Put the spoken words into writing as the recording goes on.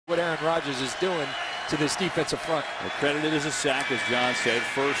what Aaron Rodgers is doing to this defensive front. Credited as a sack, as John said,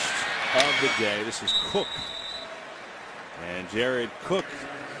 first of the day. This is Cook. And Jared Cook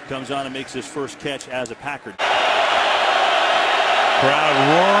comes on and makes his first catch as a Packer. Crowd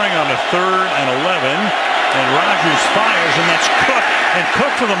roaring on the 3rd and 11. And Rodgers fires, and that's Cook. And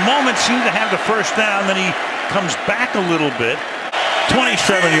Cook, for the moment, seemed to have the first down. Then he comes back a little bit.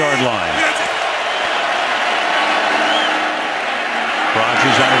 27-yard line.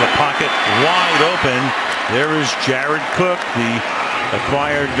 Rodgers out of the pocket, wide open. There is Jared Cook, the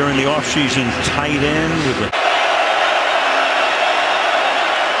acquired during the offseason tight end. With a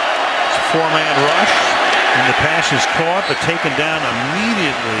 4-man rush, and the pass is caught but taken down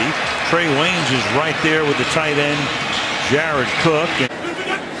immediately. Trey Waynes is right there with the tight end, Jared Cook.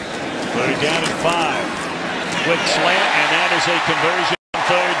 Put it down at 5. Quick slant, and that is a conversion on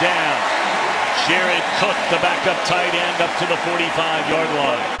 3rd down. Jared Cook, the backup tight end, up to the 45-yard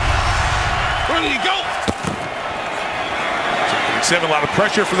line. Where did he go? 7, a lot of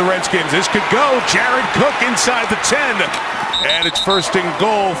pressure for the Redskins. This could go. Jared Cook inside the 10. And it's 1st and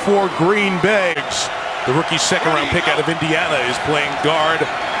goal for Green Bay. The rookie 2nd-round pick out of Indiana is playing guard.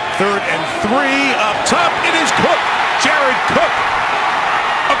 3rd and 3 up top. It is Cook. Jared Cook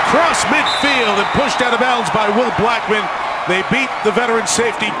across midfield and pushed out of bounds by Will Blackman. They beat the veteran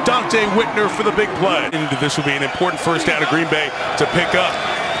safety Dante Whitner for the big play. And this will be an important first down of Green Bay to pick up.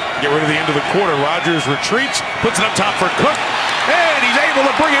 Get rid of the end of the quarter. Rodgers retreats, puts it up top for Cook, and he's able to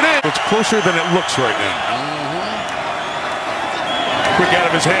bring it in. It's closer than it looks right now. Quick out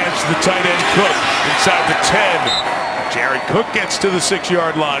of his hands to the tight end Cook inside the 10. Jared Cook gets to the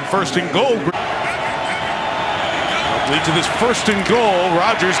 6-yard line. 1st and goal. Lead to this 1st and goal.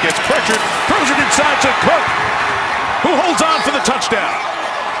 Rodgers gets pressured, throws it inside to Cook, who holds on for the touchdown.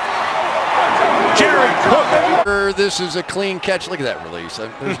 Jared Cook. This is a clean catch. Look at that release.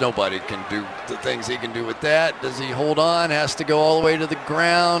 There's nobody can do the things he can do with that. Does he hold on? Has to go all the way to the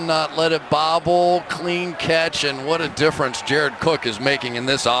ground, not let it bobble. Clean catch, and what a difference Jared Cook is making in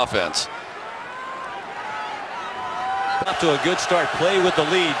this offense. Off to a good start. Play with the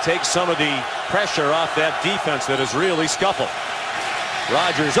lead. Take some of the pressure off that defense that has really scuffled.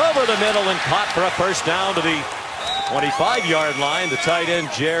 Rodgers over the middle and caught for a first down to the 25-yard line. The tight end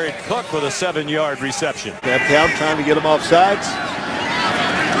Jared Cook with a 7-yard reception. Down trying to get him off sides.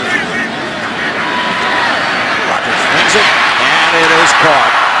 Rodgers swings it, and it is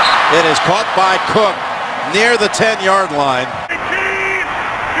caught. It is caught by Cook near the 10-yard line.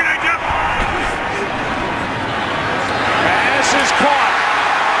 Pass is caught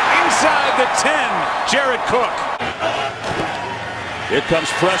inside the 10. Jared Cook. Here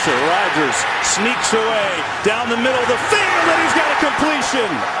comes pressure. Rodgers sneaks away down the middle of the field, and he's got a completion.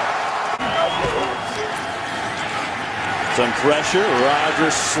 Some pressure.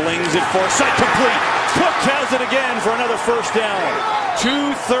 Rodgers slings it for sight, complete. Cook has it again for another first down.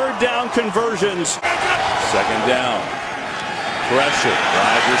 2 third-down conversions. 2nd down. Pressure.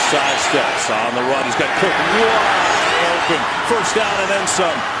 Rodgers sidesteps on the run. He's got Cook wide open. First down and then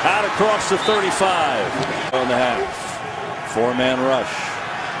some. Out across the 35. On the half. 4-man rush.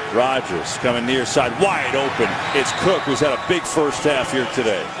 Rodgers coming near side, wide open. It's Cook, who's had a big first half here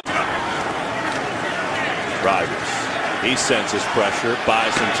today. Rodgers, he senses pressure,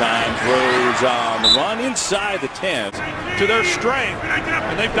 buys some time, throws on the run inside the 10. To their strength,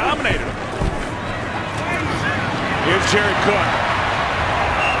 and they've dominated him. Here's Jared Cook.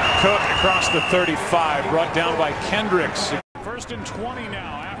 Cook across the 35, brought down by Kendricks. 1st and 20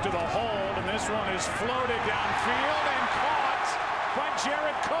 now after the hold, and this one is floated downfield and caught by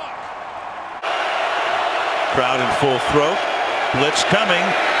Jared Cook. Crowd in full throat. Blitz coming.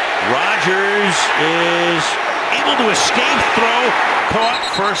 Rodgers is able to escape throw. Caught.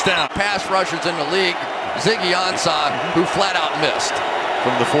 First down. Pass rushers in the league. Ziggy Ansah, who flat out missed.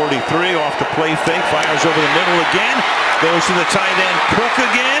 From the 43, off the play fake, fires over the middle again. Goes to the tight end Cook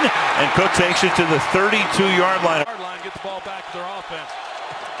again, and Cook takes it to the 32-yard line. Get the ball back to their offense.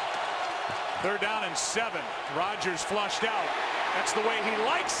 3rd down and 7. Rodgers flushed out. That's the way he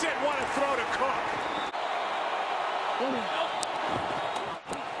likes it. What a throw to Cook.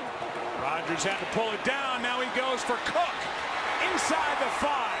 Rodgers had to pull it down. Now he goes for Cook inside the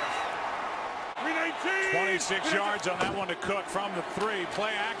 5. 26 yards on that one to Cook from the 3.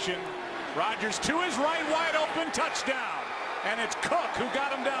 Play action. Rodgers to his right, wide open, touchdown. And it's Cook who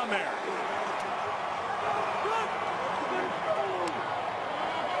got him down there.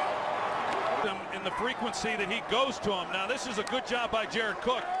 In the frequency that he goes to him. Now this is a good job by Jared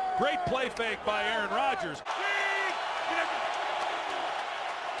Cook. Great play fake by Aaron Rodgers.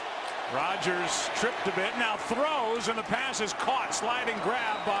 Rodgers tripped a bit, now throws, and the pass is caught. Sliding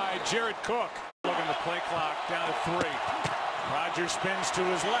grab by Jared Cook. Looking the play clock down to 3. Rodgers spins to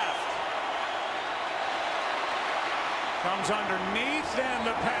his left. Comes underneath, and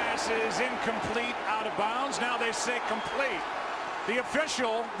the pass is incomplete, out of bounds. Now they say complete. The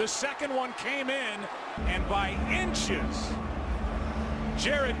official, the second one came in, and by inches,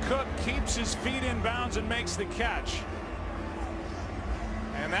 Jared Cook keeps his feet in bounds and makes the catch.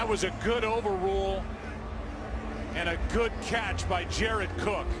 And that was a good overrule and a good catch by Jared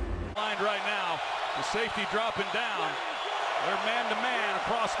Cook. Line right now, the safety dropping down. They're man-to-man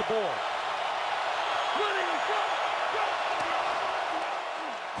across the board.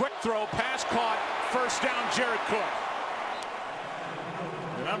 Quick throw, pass caught, first down, Jared Cook.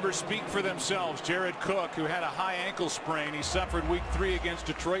 The numbers speak for themselves. Jared Cook, who had a high ankle sprain, he suffered week 3 against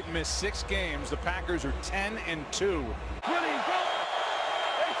Detroit and missed 6 games. The Packers are 10-2.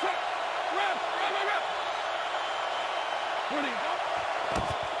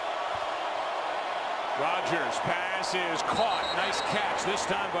 Rodgers, pass is caught. Nice catch, this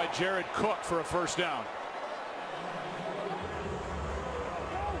time by Jared Cook for a first down.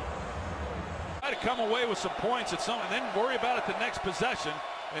 Try to come away with some points at some, and then worry about it the next possession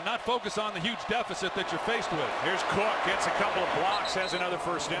and not focus on the huge deficit that you're faced with. Here's Cook, gets a couple of blocks, has another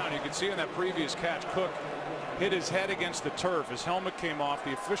first down. You can see in that previous catch, Cook hit his head against the turf. His helmet came off.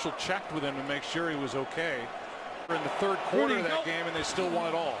 The official checked with him to make sure he was okay. We're in the third quarter of that game, and they still won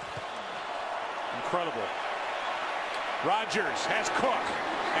it all. Incredible. Rodgers has Cook,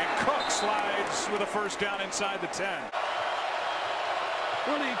 and Cook slides with a first down inside the 10.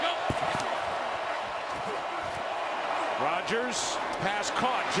 Rodgers, pass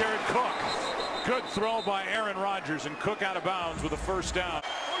caught, Jared Cook. Good throw by Aaron Rodgers, and Cook out of bounds with a first down.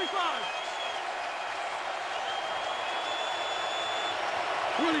 45.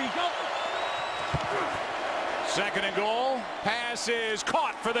 Second and goal. Pass is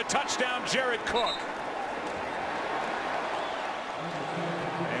caught for the touchdown, Jared Cook.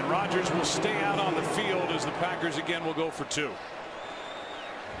 And Rodgers will stay out on the field as the Packers again will go for 2.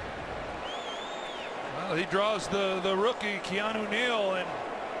 Well, he draws the rookie, Keanu Neal, and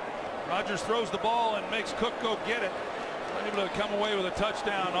Rodgers throws the ball and makes Cook go get it. Able to come away with a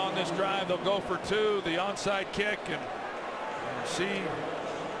touchdown on this drive. They'll go for 2, the onside kick, and see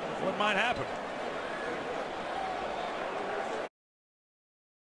what might happen.